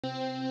Hello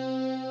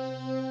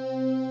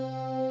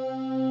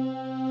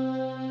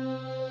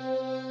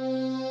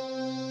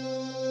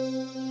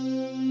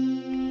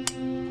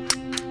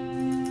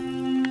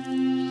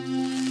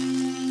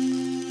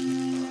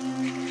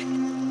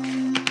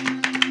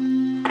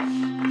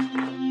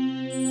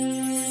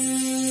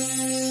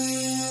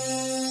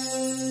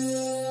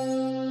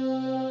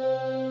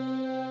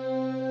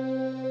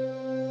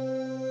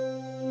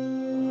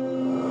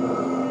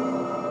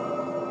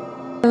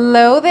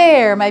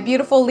there, my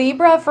beautiful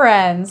Libra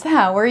friends.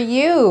 How are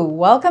you?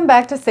 Welcome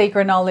back to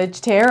Sacred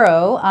Knowledge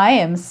Tarot. I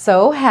am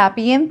so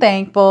happy and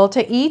thankful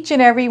to each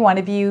and every one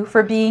of you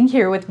for being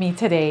here with me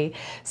today.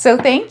 So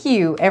thank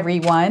you,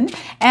 everyone.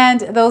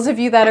 And those of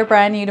you that are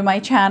brand new to my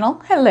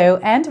channel, hello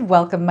and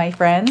welcome, my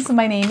friends.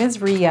 My name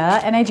is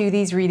Ria and I do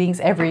these readings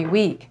every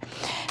week.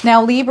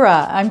 Now,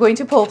 Libra, I'm going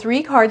to pull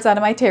 3 cards out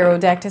of my tarot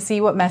deck to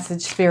see what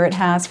message Spirit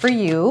has for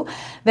you.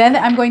 Then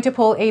I'm going to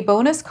pull a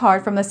bonus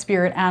card from the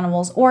Spirit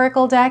Animals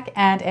Oracle deck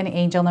and an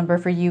angel number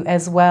for you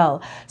as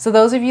well. So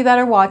those of you that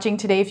are watching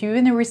today, if you've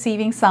been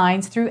receiving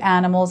signs through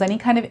animals, any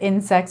kind of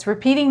insects,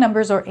 repeating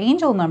numbers or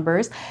angel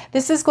numbers,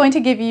 this is going to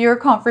give you your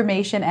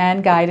confirmation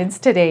and guidance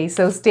today.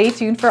 So stay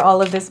tuned for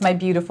all of this, my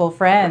beautiful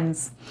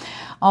friends.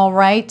 All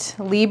right,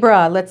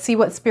 Libra, let's see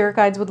what Spirit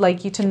Guides would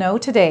like you to know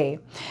today.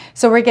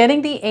 So we're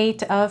getting the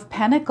 8 of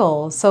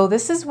Pentacles. So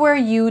this is where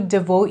you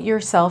devote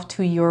yourself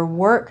to your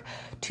work,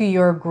 to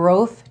your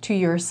growth, to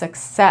your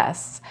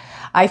success.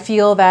 I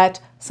feel that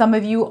some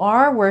of you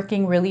are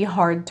working really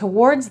hard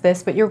towards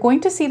this, but you're going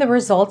to see the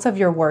results of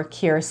your work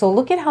here. So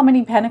look at how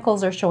many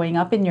pentacles are showing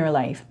up in your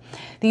life.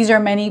 These are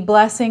many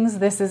blessings.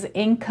 This is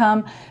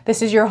income.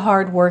 This is your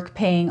hard work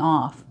paying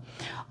off.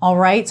 All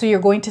right, so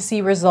you're going to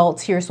see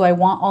results here. So I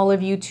want all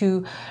of you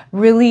to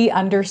really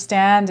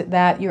understand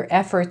that your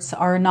efforts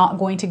are not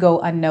going to go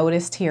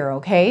unnoticed here,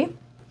 okay?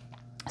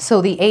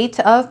 So the 8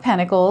 of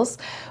Pentacles,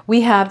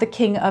 we have the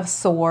King of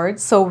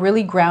Swords. So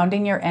really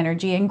grounding your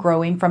energy and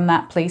growing from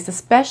that place,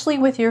 especially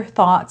with your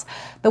thoughts,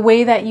 the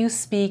way that you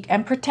speak,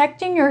 and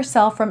protecting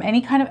yourself from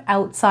any kind of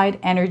outside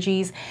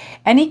energies,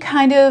 any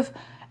kind of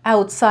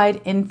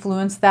outside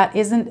influence that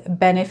isn't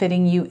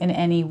benefiting you in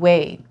any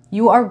way.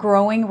 You are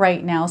growing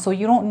right now, so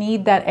you don't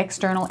need that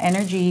external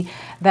energy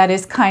that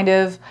is kind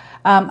of,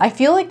 I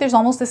feel like there's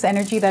almost this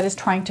energy that is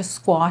trying to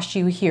squash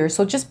you here.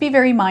 So just be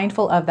very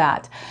mindful of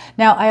that.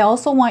 Now, I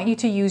also want you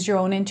to use your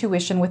own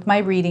intuition with my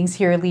readings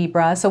here,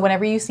 Libra. So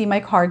whenever you see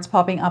my cards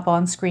popping up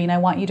on screen, I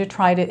want you to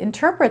try to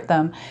interpret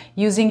them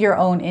using your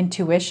own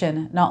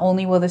intuition. Not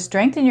only will this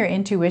strengthen your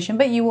intuition,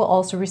 but you will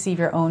also receive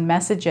your own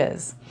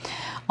messages.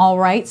 All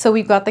right, so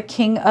we've got the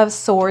King of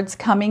Swords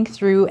coming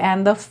through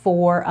and the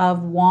 4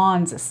 of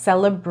Wands.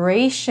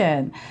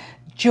 Celebration,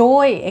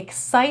 joy,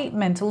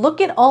 excitement.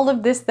 Look at all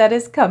of this that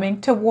is coming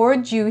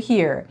towards you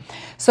here.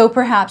 So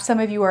perhaps some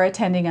of you are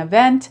attending an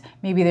event.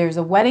 Maybe there's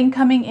a wedding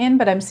coming in,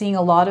 but I'm seeing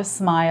a lot of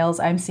smiles.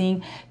 I'm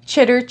seeing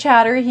chitter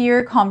chatter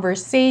here,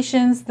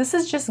 conversations. This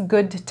is just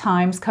good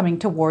times coming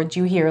towards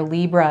you here,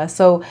 Libra.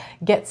 So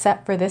get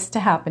set for this to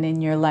happen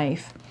in your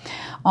life.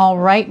 All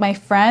right, my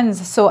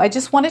friends. So I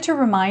just wanted to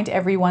remind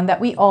everyone that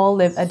we all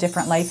live a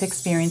different life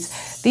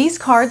experience. These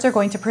cards are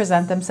going to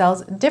present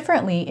themselves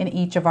differently in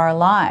each of our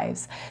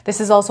lives. This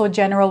is also a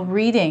general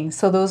reading.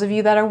 So those of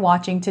you that are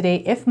watching today,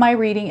 if my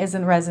reading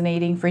isn't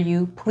resonating for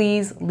you,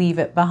 please leave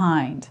it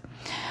behind.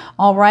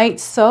 All right,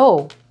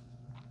 so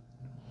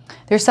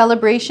there's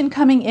celebration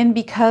coming in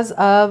because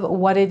of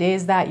what it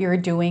is that you're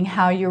doing,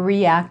 how you're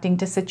reacting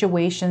to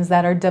situations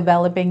that are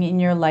developing in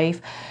your life,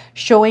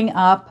 showing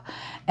up.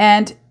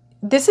 And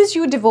this is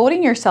you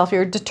devoting yourself.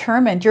 You're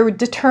determined. You're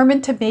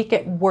determined to make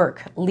it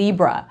work,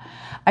 Libra.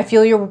 I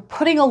feel you're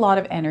putting a lot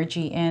of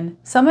energy in.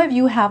 Some of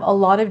you have a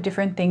lot of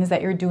different things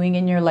that you're doing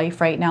in your life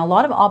right now, a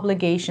lot of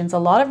obligations, a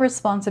lot of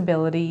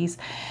responsibilities,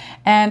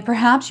 and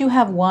perhaps you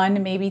have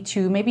 1, maybe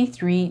 2, maybe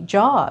 3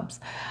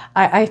 jobs.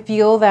 I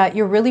feel that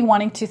you're really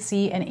wanting to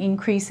see an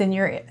increase in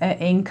your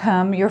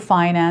income, your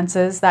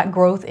finances. That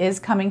growth is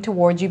coming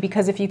towards you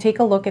because if you take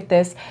a look at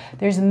this,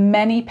 there's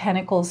many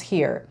pentacles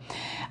here.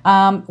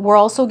 We're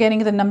also getting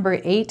the number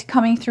 8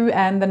 coming through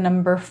and the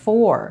number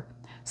 4.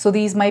 So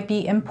these might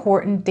be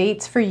important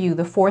dates for you,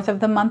 the 4th of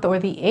the month or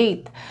the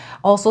 8th.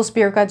 Also,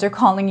 Spirit Guides are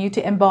calling you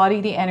to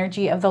embody the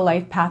energy of the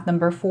life path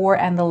number 4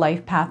 and the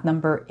life path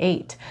number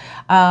 8.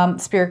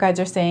 Spirit Guides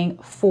are saying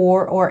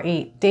 4 or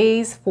 8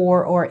 days,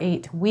 4 or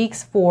 8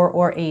 weeks, 4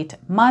 or 8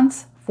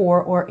 months,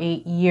 4 or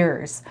 8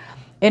 years.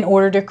 In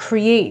order to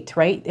create,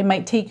 right? It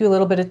might take you a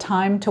little bit of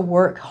time to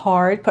work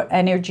hard, put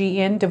energy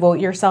in, devote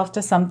yourself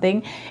to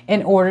something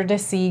in order to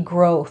see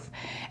growth.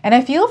 And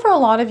I feel for a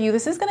lot of you,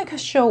 this is going to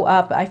show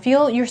up. I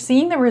feel you're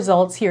seeing the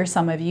results here,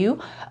 some of you.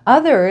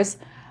 Others,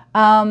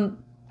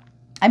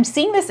 I'm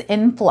seeing this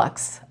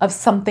influx of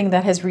something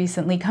that has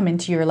recently come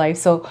into your life.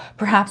 So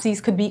perhaps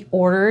these could be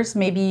orders.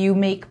 Maybe you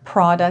make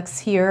products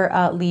here,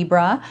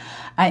 Libra,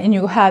 and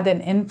you had an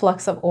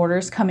influx of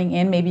orders coming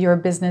in. Maybe you're a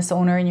business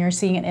owner and you're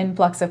seeing an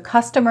influx of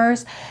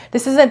customers.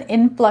 This is an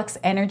influx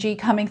energy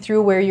coming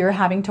through where you're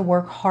having to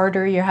work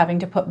harder. You're having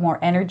to put more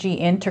energy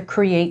in to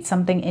create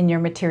something in your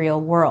material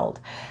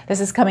world.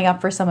 This is coming up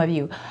for some of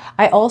you.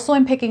 I also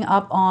am picking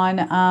up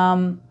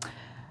on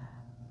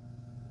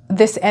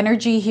this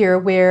energy here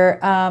where,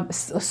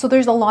 so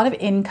there's a lot of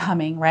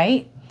incoming,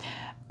 right?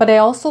 But I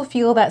also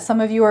feel that some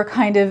of you are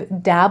kind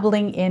of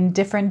dabbling in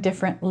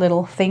different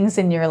little things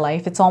in your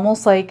life. It's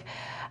almost like,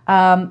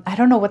 I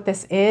don't know what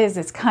this is.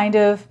 It's kind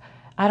of,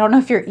 I don't know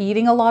if you're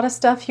eating a lot of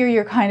stuff here.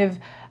 You're kind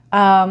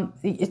of,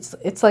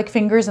 it's like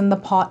fingers in the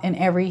pot and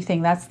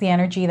everything. That's the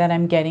energy that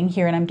I'm getting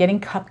here. And I'm getting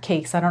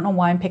cupcakes. I don't know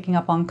why I'm picking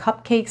up on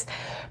cupcakes.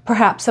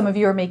 Perhaps some of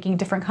you are making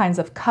different kinds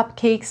of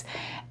cupcakes.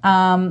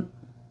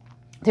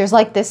 There's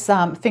like this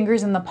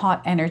fingers in the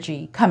pot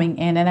energy coming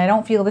in, and I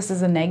don't feel this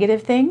is a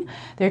negative thing.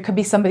 There could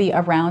be somebody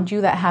around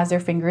you that has their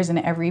fingers in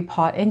every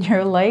pot in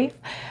your life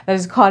that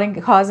is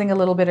causing a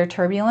little bit of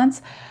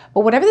turbulence.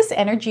 But whatever this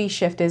energy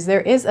shift is, there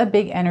is a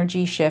big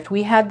energy shift.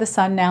 We had the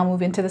sun now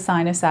move into the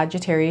sign of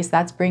Sagittarius.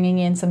 That's bringing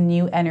in some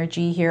new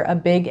energy here, a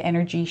big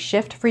energy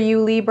shift for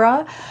you,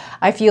 Libra.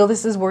 I feel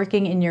this is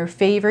working in your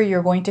favor.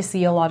 You're going to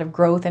see a lot of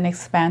growth and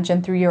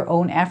expansion through your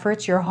own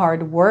efforts, your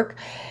hard work.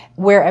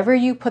 Wherever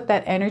you put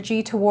that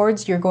energy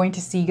towards, you're going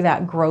to see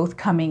that growth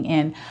coming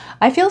in.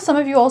 I feel some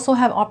of you also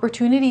have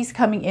opportunities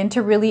coming in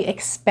to really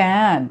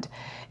expand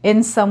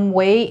in some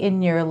way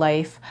in your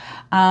life.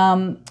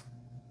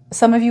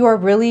 Some of you are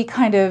really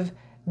kind of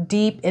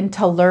deep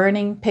into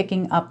learning,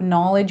 picking up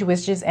knowledge,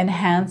 which is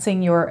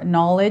enhancing your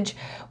knowledge,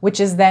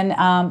 which is then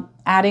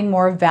adding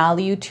more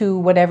value to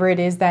whatever it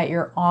is that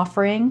you're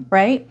offering,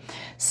 right?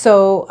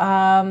 So,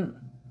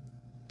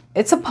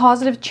 it's a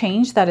positive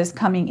change that is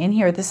coming in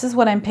here. This is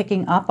what I'm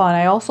picking up on.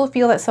 I also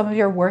feel that some of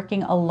you are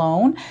working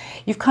alone.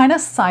 You've kind of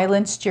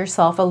silenced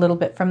yourself a little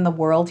bit from the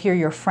world here,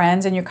 your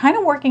friends, and you're kind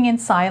of working in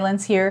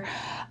silence here,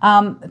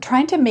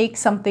 trying to make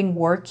something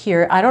work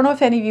here. I don't know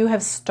if any of you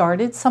have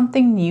started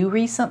something new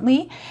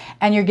recently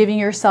and you're giving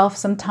yourself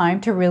some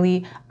time to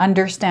really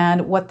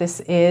understand what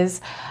this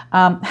is,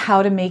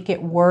 how to make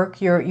it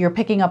work. You're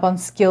picking up on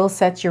skill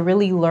sets. You're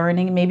really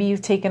learning. Maybe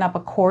you've taken up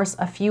a course,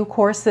 a few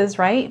courses,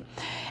 right?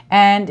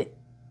 And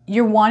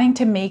you're wanting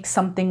to make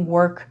something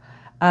work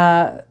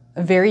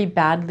very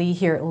badly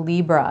here,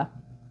 Libra.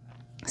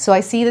 So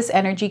I see this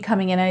energy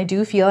coming in, and I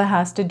do feel it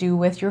has to do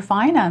with your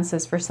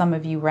finances for some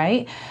of you,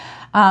 right?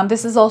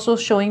 This is also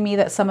showing me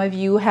that some of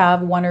you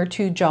have 1 or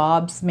 2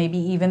 jobs, maybe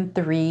even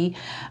 3.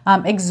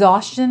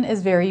 Exhaustion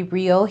is very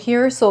real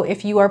here. So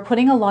if you are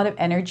putting a lot of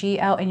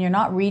energy out and you're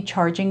not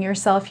recharging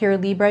yourself here,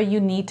 Libra, you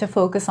need to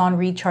focus on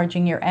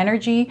recharging your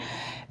energy,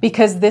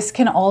 because this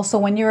can also,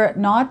 when you're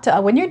not,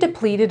 when you're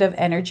depleted of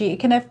energy, it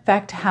can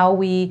affect how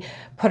we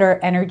put our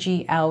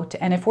energy out.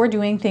 And if we're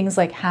doing things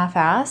like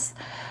half-ass,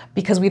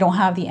 because we don't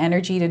have the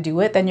energy to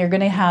do it, then you're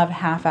going to have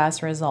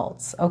half-ass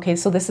results. Okay,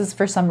 so this is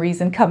for some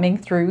reason coming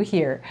through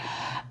here.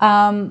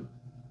 They're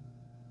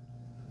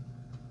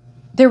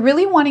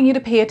really wanting you to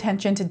pay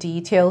attention to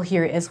detail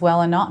here as well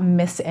and not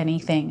miss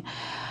anything.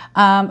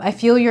 I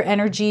feel your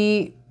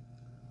energy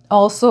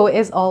also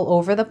is all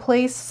over the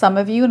place. Some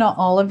of you, not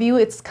all of you,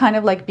 it's kind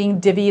of like being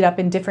divvied up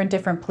in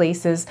different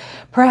places.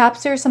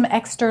 Perhaps there's some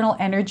external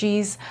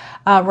energies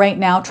right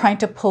now trying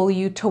to pull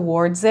you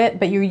towards it,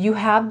 but you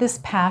have this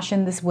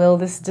passion, this will,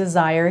 this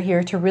desire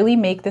here to really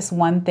make this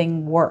one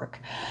thing work.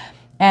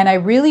 And I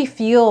really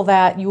feel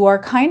that you are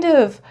kind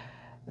of,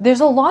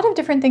 there's a lot of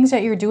different things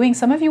that you're doing.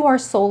 Some of you are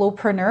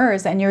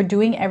solopreneurs and you're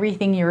doing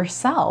everything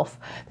yourself.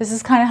 This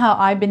is kind of how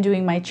I've been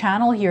doing my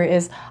channel here,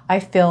 is I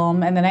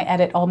film and then I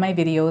edit all my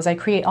videos. I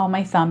create all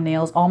my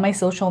thumbnails, all my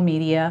social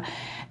media.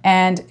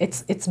 And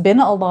it's been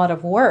a lot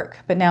of work,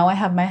 but now I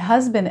have my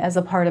husband as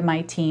a part of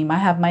my team. I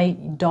have my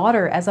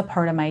daughter as a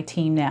part of my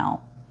team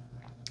now.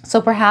 So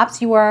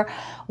perhaps you are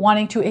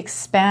wanting to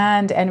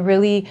expand and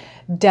really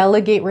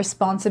delegate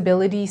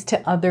responsibilities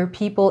to other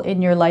people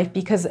in your life,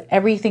 because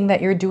everything that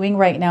you're doing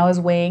right now is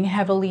weighing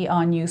heavily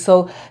on you.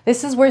 So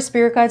this is where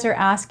spirit guides are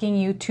asking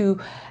you to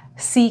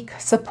seek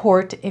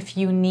support if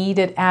you need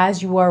it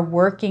as you are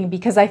working,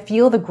 because I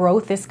feel the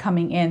growth is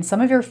coming in.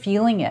 Some of you are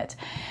feeling it.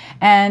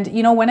 And,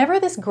 you know, whenever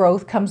this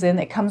growth comes in,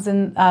 it comes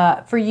in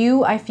for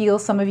you. I feel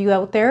some of you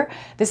out there,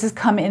 this has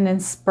come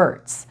in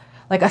spurts.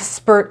 Like a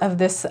spurt of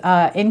this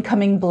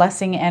incoming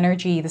blessing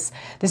energy,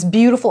 this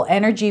beautiful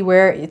energy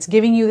where it's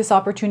giving you this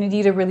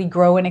opportunity to really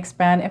grow and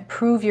expand and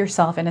prove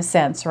yourself in a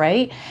sense,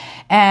 right?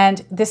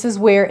 And this is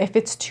where, if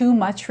it's too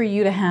much for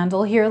you to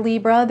handle here,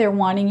 Libra, they're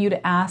wanting you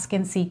to ask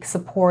and seek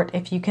support.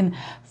 If you can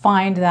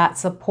find that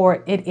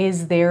support, it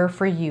is there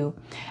for you.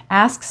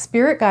 Ask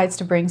spirit guides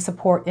to bring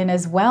support in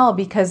as well,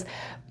 because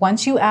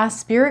once you ask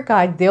Spirit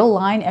Guide, they'll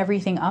line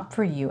everything up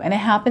for you. And it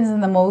happens in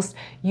the most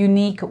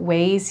unique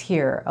ways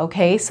here,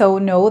 okay? So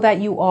know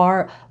that you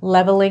are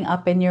leveling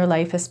up in your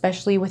life,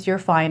 especially with your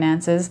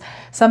finances.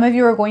 Some of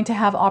you are going to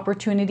have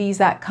opportunities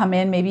that come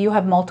in. Maybe you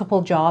have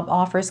multiple job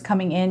offers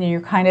coming in and you're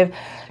kind of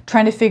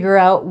trying to figure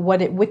out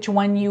which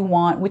one you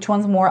want, which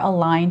one's more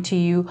aligned to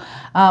you,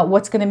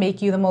 what's going to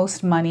make you the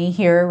most money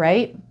here,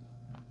 right?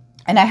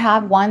 And I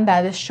have one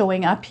that is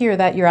showing up here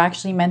that you're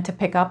actually meant to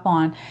pick up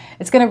on.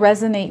 It's going to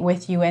resonate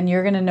with you and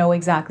you're going to know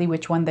exactly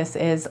which one this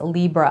is,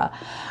 Libra.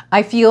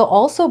 I feel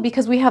also,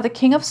 because we have the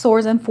King of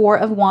Swords and Four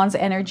of Wands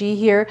energy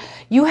here,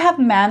 you have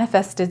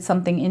manifested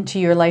something into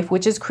your life,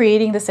 which is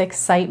creating this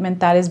excitement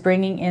that is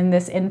bringing in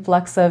this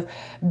influx of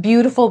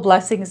beautiful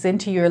blessings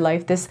into your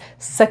life, this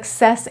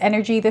success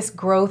energy, this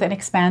growth and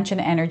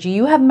expansion energy.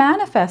 You have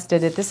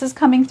manifested it. This is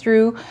coming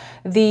through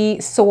the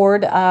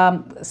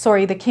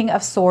the King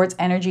of Swords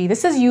energy.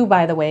 This is you,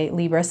 by the way,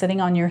 Libra,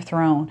 sitting on your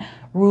throne,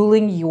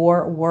 ruling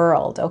your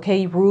world,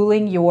 okay?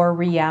 Ruling your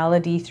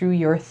reality through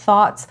your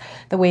thoughts,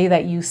 the way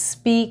that you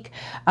speak,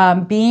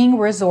 being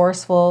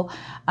resourceful,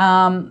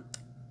 and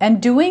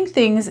doing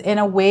things in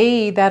a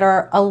way that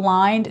are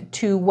aligned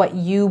to what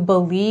you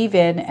believe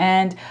in.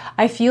 And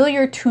I feel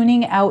you're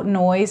tuning out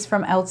noise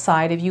from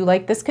outside of you.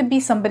 Like this could be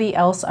somebody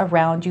else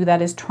around you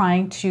that is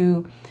trying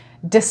to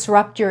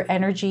disrupt your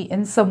energy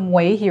in some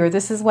way here.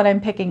 This is what I'm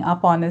picking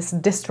up on, this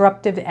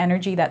disruptive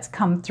energy that's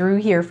come through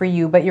here for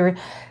you, but you're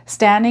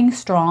standing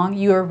strong.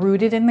 You are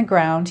rooted in the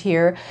ground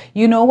here.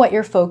 You know what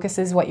your focus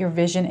is, what your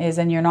vision is,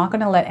 and you're not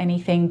going to let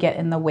anything get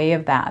in the way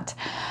of that.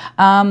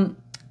 The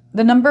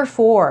number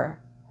 4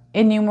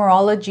 in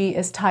numerology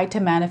is tied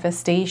to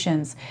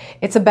manifestations.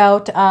 It's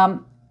about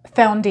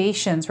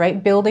foundations,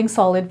 right? Building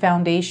solid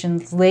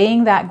foundations,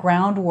 laying that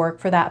groundwork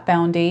for that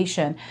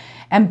foundation,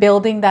 and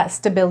building that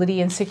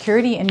stability and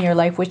security in your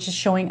life, which is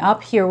showing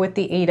up here with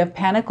the 8 of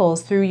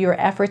Pentacles through your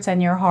efforts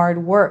and your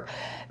hard work.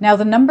 Now,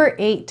 the number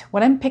 8,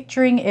 what I'm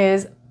picturing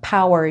is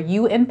power.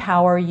 You in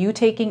power, you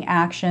taking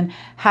action,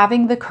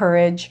 having the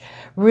courage,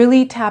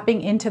 really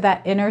tapping into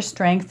that inner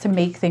strength to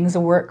make things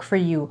work for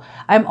you.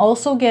 I'm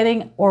also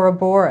getting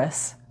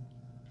Ouroboros,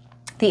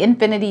 the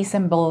infinity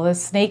symbol, the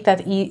snake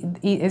that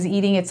is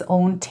eating its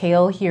own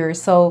tail here.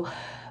 So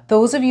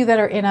those of you that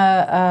are in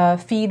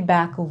a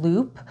feedback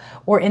loop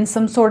or in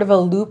some sort of a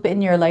loop in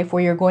your life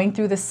where you're going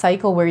through this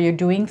cycle where you're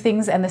doing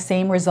things and the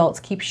same results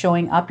keep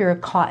showing up, you're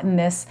caught in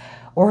this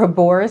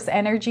Ouroboros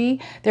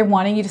energy. They're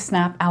wanting you to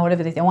snap out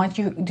of it. They want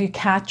you to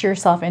catch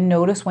yourself and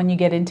notice when you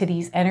get into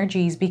these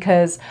energies,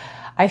 because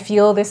I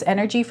feel this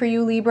energy for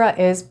you, Libra,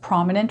 is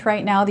prominent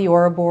right now, the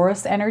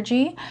Ouroboros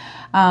energy.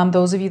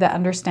 Those of you that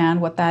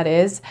understand what that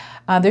is,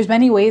 there's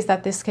many ways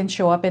that this can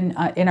show up in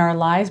our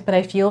lives, but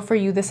I feel for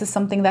you, this is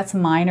something that's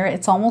minor.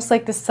 It's almost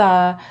like this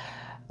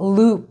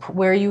loop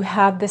where you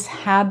have this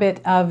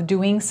habit of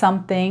doing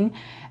something.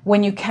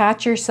 When you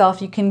catch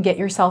yourself, you can get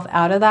yourself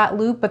out of that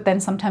loop, but then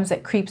sometimes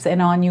it creeps in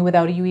on you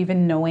without you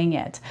even knowing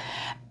it.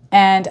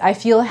 And I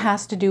feel it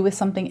has to do with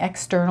something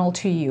external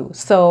to you.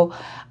 So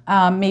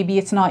maybe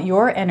it's not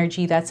your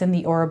energy that's in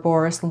the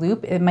Ouroboros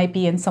loop. It might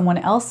be in someone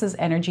else's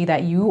energy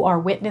that you are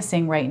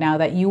witnessing right now,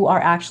 that you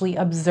are actually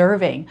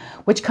observing,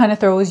 which kind of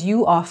throws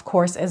you off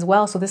course as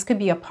well. So this could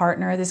be a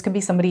partner. This could be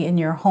somebody in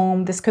your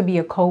home. This could be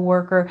a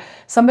coworker,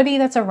 somebody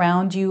that's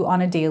around you on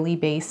a daily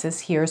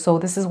basis here. So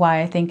this is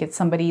why I think it's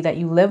somebody that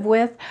you live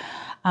with.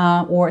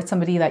 Or it's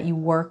somebody that you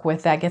work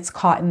with that gets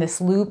caught in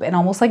this loop and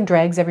almost like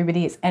drags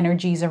everybody's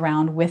energies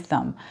around with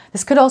them.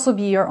 This could also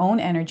be your own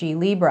energy,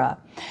 Libra.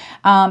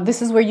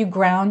 This is where you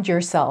ground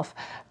yourself,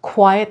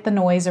 quiet the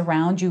noise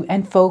around you,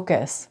 and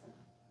focus.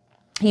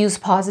 Use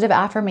positive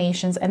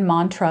affirmations and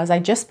mantras. I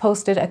just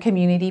posted a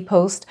community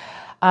post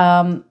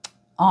on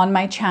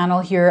my channel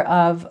here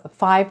of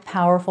 5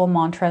 powerful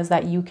mantras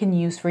that you can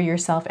use for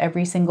yourself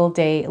every single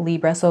day,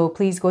 Libra. So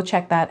please go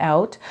check that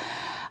out.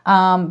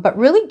 But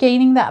really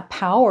gaining that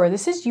power.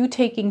 This is you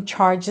taking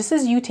charge. This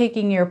is you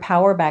taking your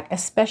power back,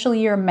 especially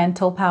your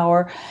mental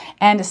power,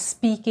 and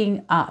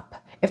speaking up.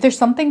 If there's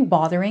something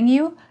bothering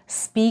you,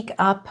 speak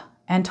up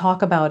and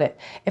talk about it.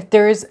 If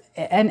there's,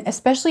 and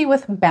especially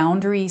with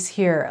boundaries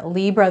here,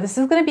 Libra, this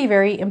is going to be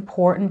very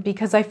important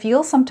because I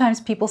feel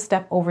sometimes people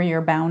step over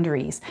your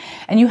boundaries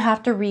and you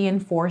have to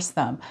reinforce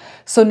them.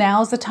 So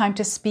now's the time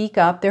to speak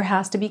up. There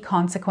has to be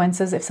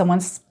consequences if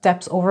someone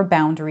steps over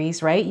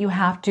boundaries, right? You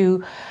have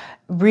to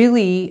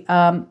really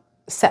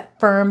set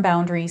firm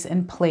boundaries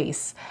in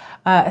place,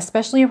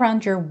 especially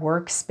around your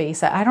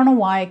workspace. I don't know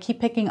why I keep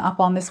picking up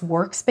on this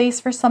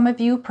workspace for some of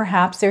you.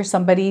 Perhaps there's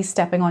somebody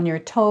stepping on your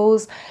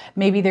toes.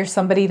 Maybe there's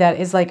somebody that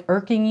is like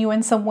irking you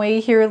in some way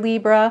here,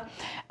 Libra,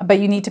 but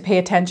you need to pay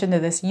attention to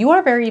this. You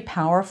are very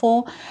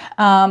powerful.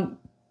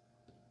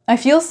 I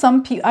feel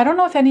some people, I don't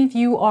know if any of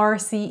you are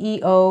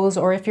CEOs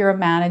or if you're a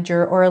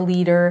manager or a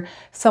leader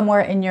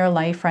somewhere in your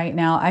life right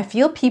now. I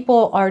feel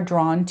people are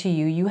drawn to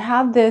you. You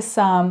have this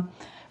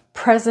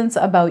presence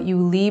about you,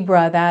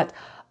 Libra, that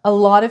a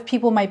lot of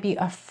people might be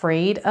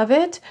afraid of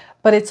it,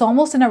 but it's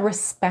almost in a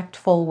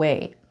respectful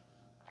way.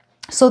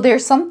 So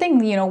there's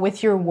something, you know,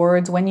 with your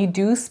words, when you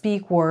do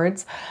speak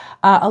words,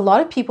 a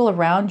lot of people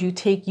around you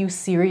take you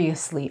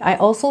seriously. I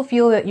also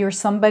feel that you're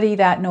somebody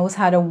that knows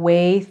how to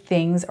weigh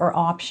things or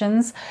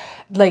options.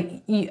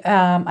 Like,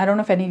 I don't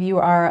know if any of you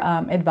are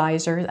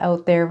advisors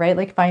out there, right?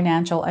 Like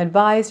financial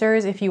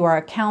advisors, if you are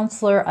a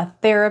counselor, a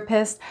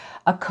therapist,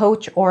 a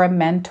coach, or a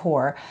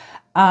mentor.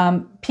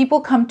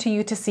 People come to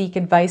you to seek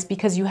advice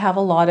because you have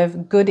a lot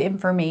of good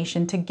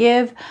information to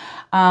give.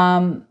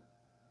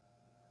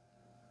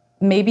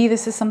 Maybe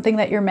this is something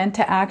that you're meant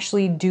to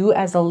actually do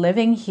as a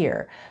living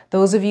here.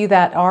 Those of you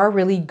that are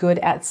really good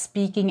at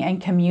speaking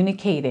and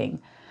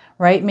communicating,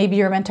 right? Maybe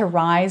you're meant to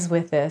rise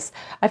with this.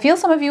 I feel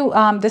some of you,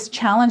 this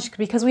challenge,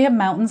 because we have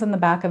mountains in the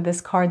back of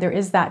this card, there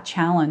is that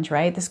challenge,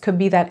 right? This could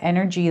be that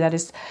energy that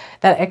is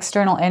that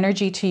external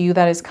energy to you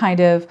that is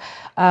kind of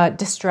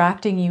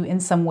distracting you in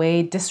some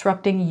way,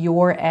 disrupting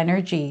your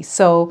energy.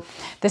 So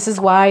this is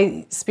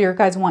why spirit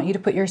guides want you to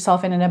put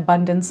yourself in an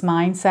abundance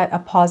mindset, a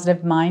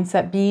positive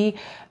mindset. Be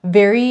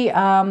very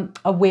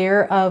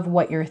aware of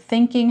what you're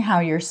thinking, how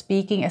you're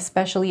speaking,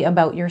 especially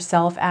about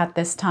yourself at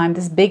this time.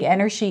 This big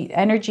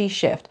energy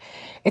shift,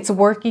 it's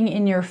working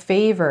in your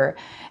favor.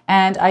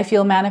 And I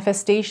feel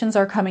manifestations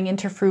are coming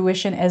into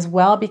fruition as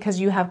well, because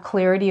you have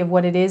clarity of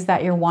what it is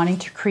that you're wanting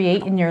to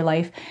create in your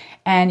life.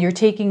 And you're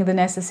taking the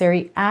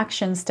necessary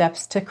action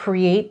steps to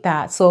create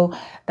that. So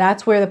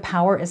that's where the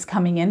power is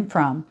coming in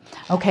from.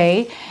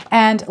 Okay.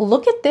 And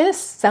look at this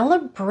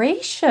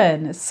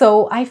celebration.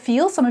 So I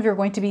feel some of you are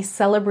going to be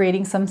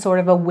celebrating some sort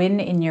of a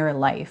win in your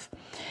life.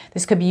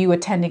 This could be you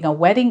attending a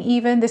wedding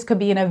even. This could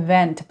be an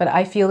event, but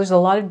I feel there's a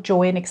lot of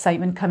joy and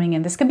excitement coming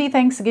in. This could be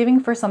Thanksgiving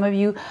for some of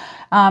you,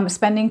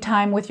 spending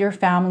time with your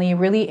family,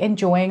 really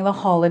enjoying the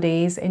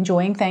holidays,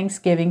 enjoying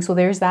Thanksgiving. So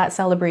there's that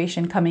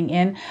celebration coming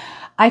in.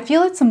 I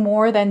feel it's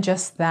more than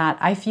just that.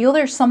 I feel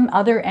there's some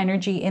other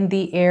energy in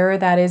the air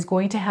that is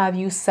going to have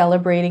you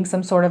celebrating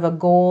some sort of a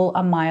goal,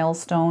 a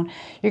milestone.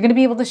 You're going to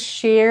be able to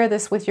share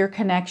this with your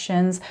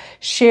connections,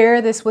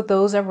 share this with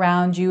those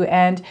around you,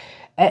 and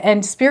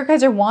spirit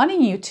guides are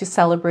wanting you to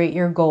celebrate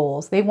your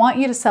goals. They want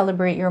you to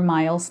celebrate your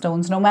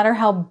milestones, no matter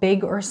how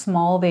big or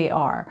small they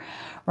are,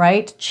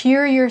 right?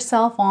 Cheer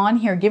yourself on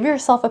here. Give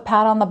yourself a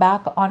pat on the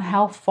back on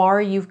how far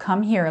you've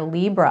come here,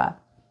 Libra.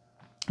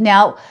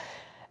 Now,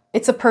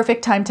 it's a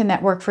perfect time to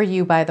network for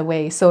you, by the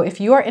way. So if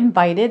you are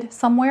invited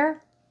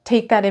somewhere,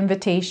 take that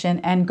invitation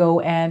and go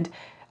and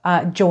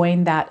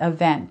join that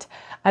event.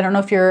 I don't know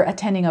if you're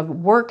attending a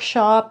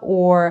workshop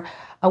or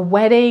a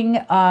wedding.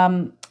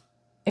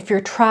 If you're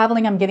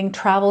traveling, I'm getting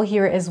travel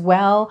here as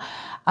well.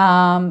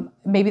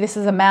 Maybe this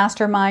is a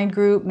mastermind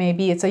group.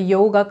 Maybe it's a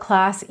yoga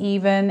class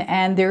even.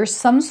 And there's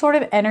some sort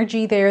of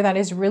energy there that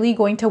is really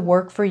going to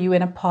work for you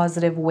in a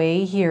positive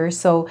way here.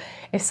 So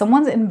if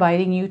someone's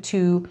inviting you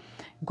to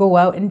go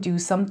out and do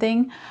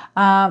something,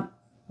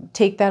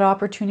 take that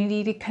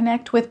opportunity to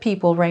connect with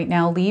people right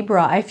now,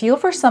 Libra. I feel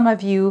for some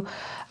of you,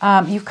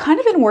 you've kind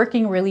of been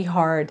working really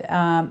hard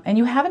and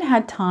you haven't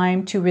had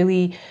time to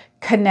really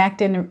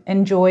connect and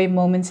enjoy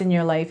moments in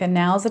your life. And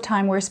now's the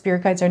time where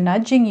spirit guides are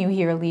nudging you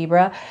here,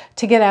 Libra,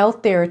 to get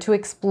out there, to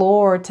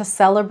explore, to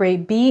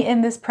celebrate, be in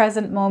this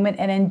present moment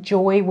and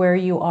enjoy where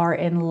you are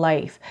in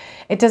life.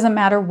 It doesn't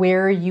matter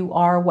where you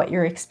are, what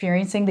you're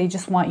experiencing. They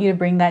just want you to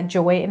bring that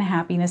joy and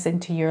happiness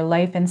into your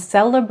life and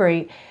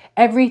celebrate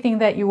everything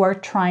that you are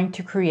trying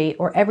to create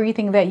or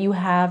everything that you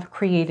have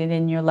created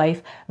in your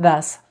life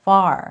thus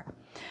far.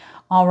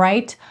 All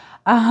right.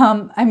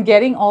 I'm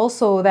getting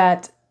also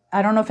that,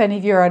 I don't know if any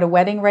of you are at a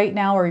wedding right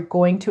now or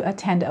going to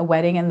attend a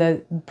wedding and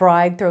the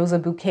bride throws a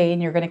bouquet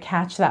and you're going to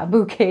catch that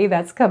bouquet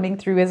that's coming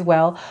through as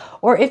well.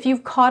 Or if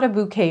you've caught a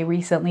bouquet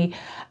recently,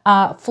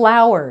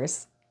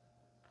 flowers.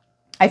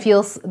 I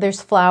feel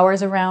there's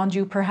flowers around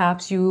you.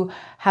 Perhaps you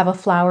have a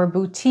flower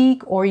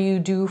boutique or you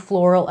do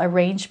floral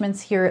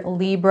arrangements here at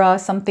Libra,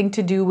 something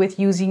to do with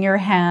using your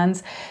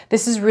hands.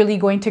 This is really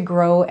going to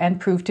grow and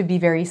prove to be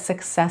very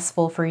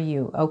successful for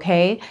you,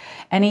 okay?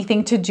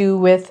 Anything to do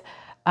with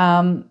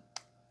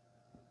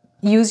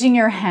using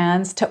your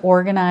hands to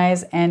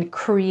organize and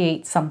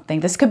create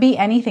something. This could be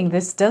anything.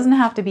 This doesn't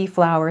have to be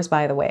flowers,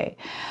 by the way.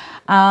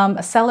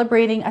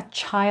 Celebrating a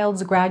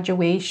child's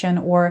graduation,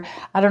 or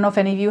I don't know if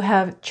any of you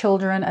have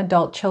children,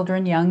 adult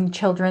children, young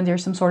children.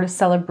 There's some sort of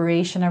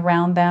celebration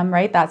around them,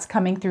 right? That's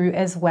coming through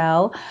as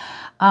well.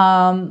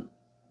 And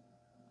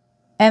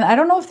I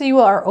don't know if you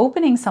are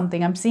opening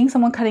something. I'm seeing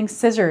someone cutting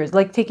scissors,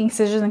 like taking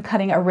scissors and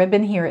cutting a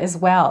ribbon here as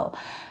well.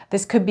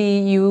 This could be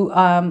you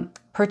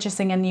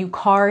purchasing a new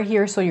car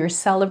here, so you're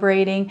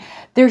celebrating.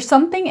 There's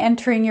something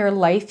entering your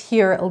life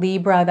here,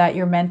 Libra, that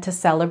you're meant to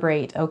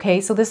celebrate, okay?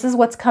 So this is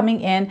what's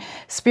coming in.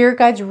 Spirit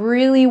guides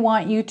really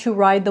want you to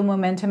ride the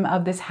momentum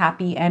of this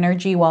happy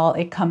energy while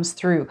it comes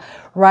through.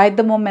 Ride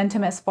the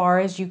momentum as far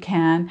as you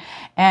can.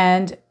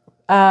 And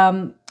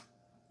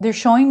they're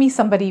showing me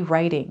somebody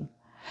writing.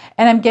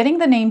 And I'm getting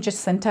the name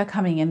Jacinta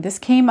coming in. This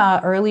came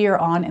earlier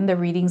on in the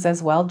readings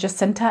as well.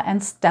 Jacinta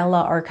and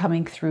Stella are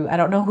coming through. I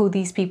don't know who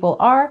these people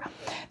are.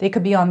 They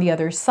could be on the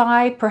other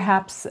side.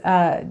 Perhaps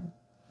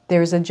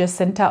there's a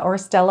Jacinta or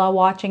Stella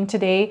watching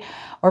today,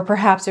 or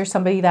perhaps there's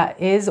somebody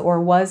that is or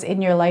was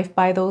in your life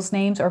by those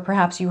names, or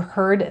perhaps you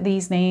heard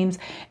these names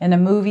in a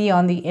movie,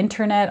 on the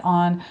internet,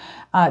 on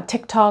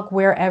TikTok,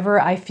 wherever.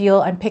 I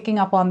feel I'm picking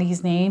up on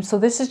these names. So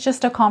this is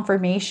just a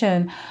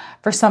confirmation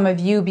for some of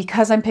you,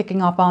 because I'm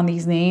picking up on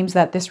these names,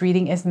 that this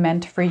reading is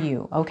meant for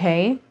you,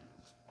 okay?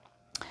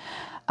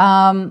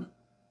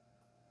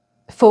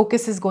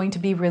 Focus is going to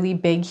be really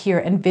big here,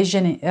 and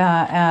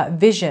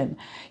vision.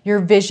 Your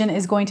vision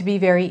is going to be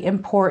very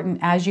important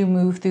as you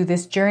move through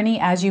this journey,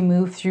 as you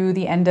move through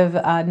the end of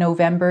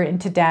November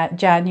into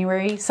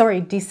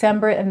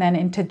December, and then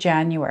into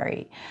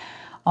January.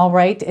 All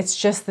right, it's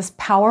just this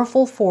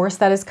powerful force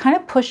that is kind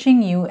of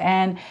pushing you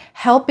and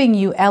helping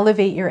you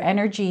elevate your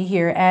energy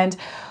here. And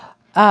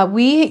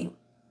we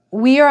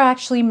are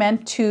actually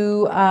meant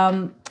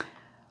to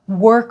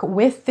work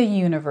with the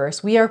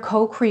universe. We are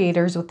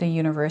co-creators with the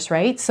universe,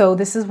 right? So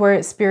this is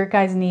where spirit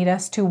guides need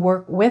us to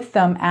work with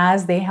them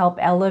as they help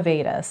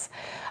elevate us,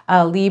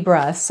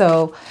 Libra.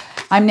 So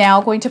I'm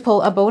now going to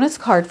pull a bonus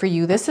card for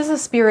you. This is a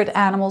Spirit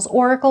Animals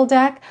Oracle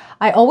deck.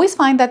 I always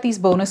find that these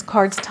bonus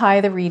cards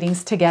tie the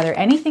readings together.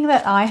 Anything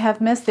that I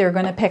have missed, they're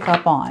going to pick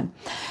up on.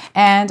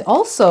 And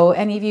also,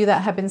 any of you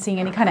that have been seeing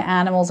any kind of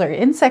animals or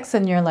insects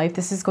in your life,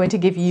 this is going to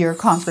give you your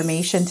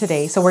confirmation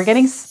today. So we're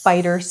getting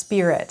Spider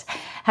Spirit.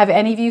 Have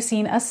any of you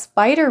seen a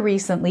spider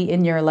recently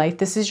in your life?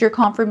 This is your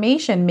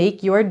confirmation.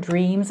 Make your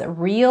dreams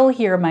real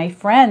here, my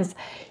friends.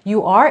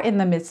 You are in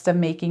the midst of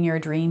making your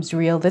dreams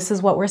real. This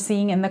is what we're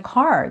seeing in the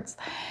cards.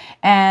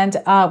 And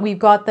we've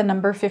got the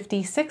number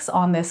 56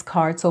 on this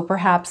card. So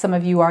perhaps some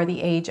of you are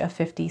the age of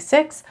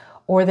 56,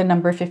 or the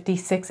number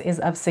 56 is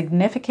of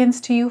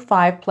significance to you.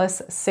 5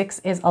 plus 6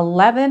 is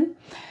 11.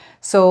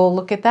 So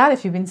look at that.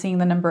 If you've been seeing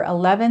the number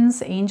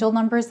 11s, angel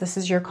numbers, this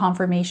is your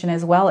confirmation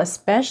as well,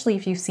 especially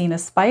if you've seen a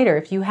spider.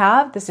 If you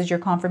have, this is your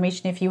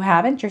confirmation. If you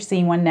haven't, you're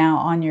seeing one now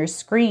on your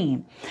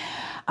screen.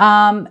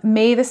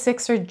 May the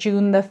 6th or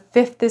June the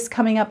 5th is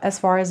coming up as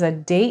far as a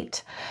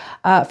date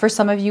for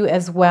some of you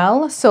as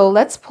well. So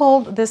let's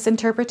pull this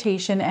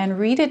interpretation and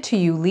read it to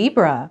you,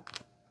 Libra.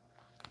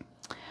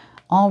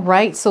 All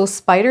right, so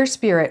Spider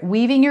Spirit,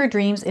 weaving your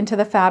dreams into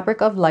the fabric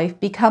of life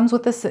begins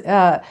with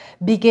a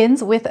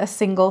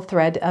single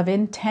thread of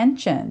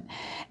intention.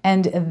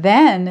 And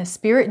then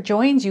Spirit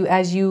joins you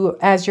as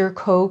your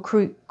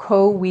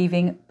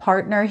co-weaving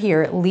partner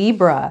here,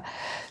 Libra.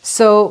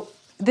 So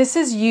this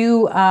is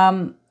you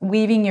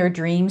weaving your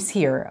dreams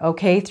here,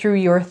 okay, through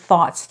your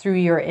thoughts, through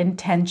your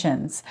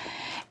intentions.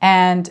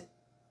 And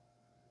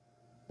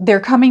they're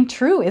coming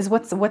true is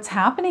what's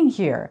happening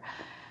here.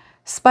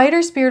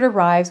 Spider Spirit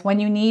arrives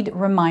when you need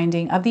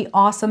reminding of the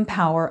awesome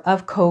power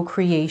of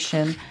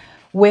co-creation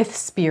with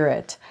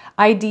Spirit.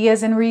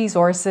 Ideas and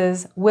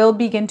resources will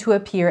begin to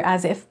appear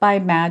as if by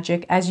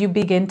magic as you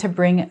begin to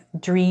bring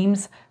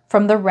dreams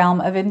from the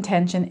realm of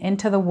intention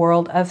into the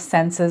world of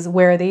senses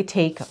where they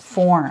take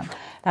form.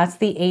 That's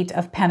the 8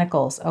 of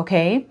Pentacles,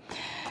 okay?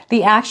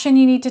 The action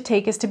you need to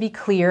take is to be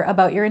clear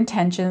about your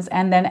intentions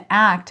and then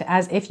act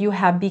as if you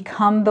have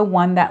become the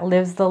one that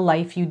lives the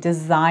life you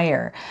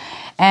desire.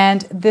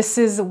 And this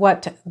is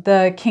what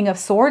the King of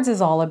Swords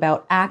is all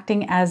about,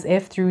 acting as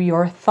if through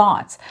your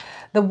thoughts.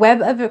 The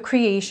web of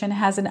creation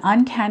has an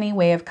uncanny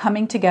way of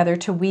coming together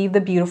to weave the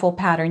beautiful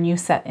pattern you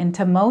set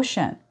into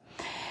motion.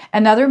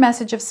 Another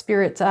message of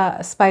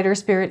Spider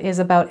Spirit is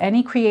about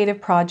any creative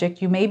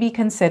project you may be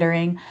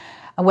considering,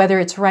 whether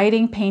it's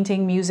writing,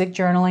 painting, music,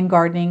 journaling,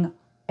 gardening,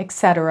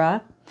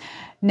 etc.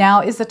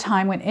 Now is the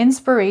time when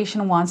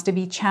inspiration wants to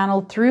be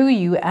channeled through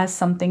you as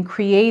something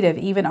creative,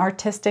 even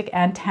artistic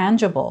and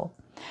tangible.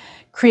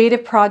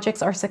 Creative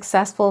projects are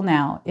successful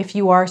now if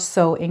you are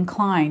so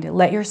inclined.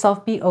 Let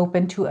yourself be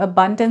open to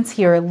abundance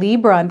here,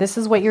 Libra. And this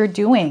is what you're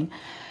doing.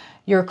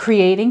 You're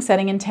creating,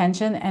 setting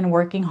intention, and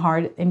working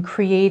hard in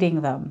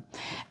creating them.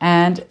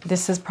 And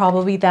this is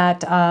probably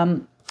that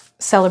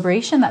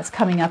celebration that's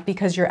coming up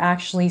because you're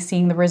actually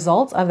seeing the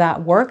results of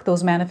that work,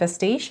 those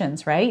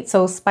manifestations, right?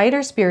 So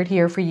Spider Spirit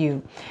here for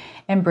you.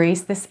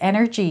 Embrace this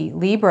energy,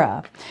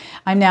 Libra.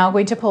 I'm now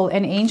going to pull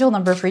an angel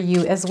number for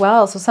you as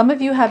well. So some of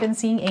you have been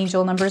seeing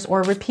angel numbers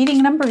or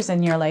repeating numbers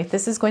in your life.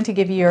 This is going to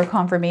give you your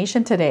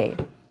confirmation today.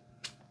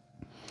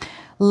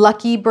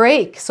 Lucky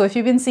break. So if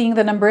you've been seeing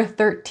the number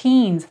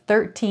 13,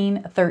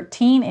 13,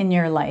 13 in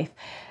your life,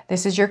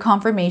 this is your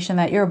confirmation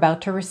that you're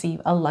about to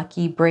receive a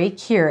lucky break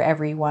here,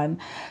 everyone.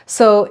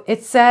 So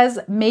it says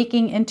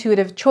making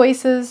intuitive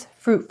choices,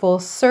 fruitful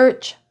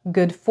search,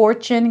 good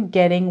fortune,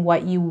 getting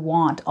what you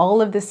want.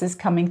 All of this is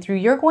coming through.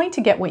 You're going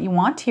to get what you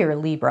want here,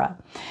 Libra.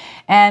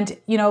 And,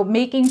 you know,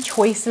 making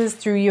choices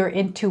through your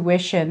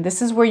intuition. This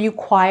is where you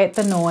quiet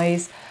the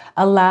noise,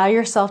 allow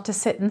yourself to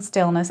sit in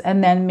stillness,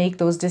 and then make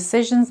those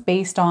decisions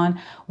based on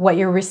what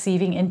you're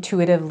receiving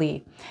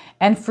intuitively.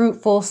 And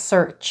fruitful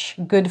search,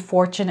 good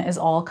fortune is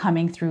all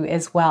coming through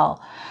as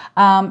well.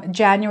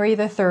 January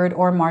the 3rd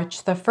or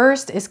March the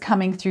 1st is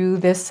coming through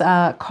this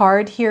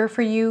card here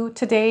for you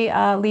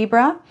today,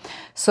 Libra.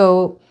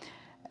 So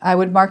I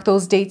would mark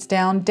those dates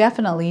down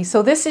definitely.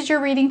 So this is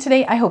your reading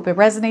today. I hope it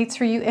resonates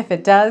for you. If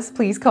it does,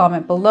 please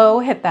comment below,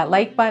 hit that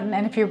like button.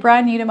 And if you're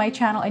brand new to my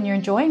channel and you're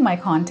enjoying my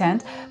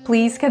content,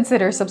 please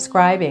consider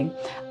subscribing.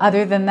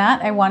 Other than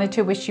that, I wanted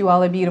to wish you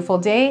all a beautiful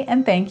day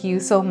and thank you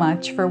so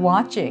much for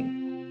watching.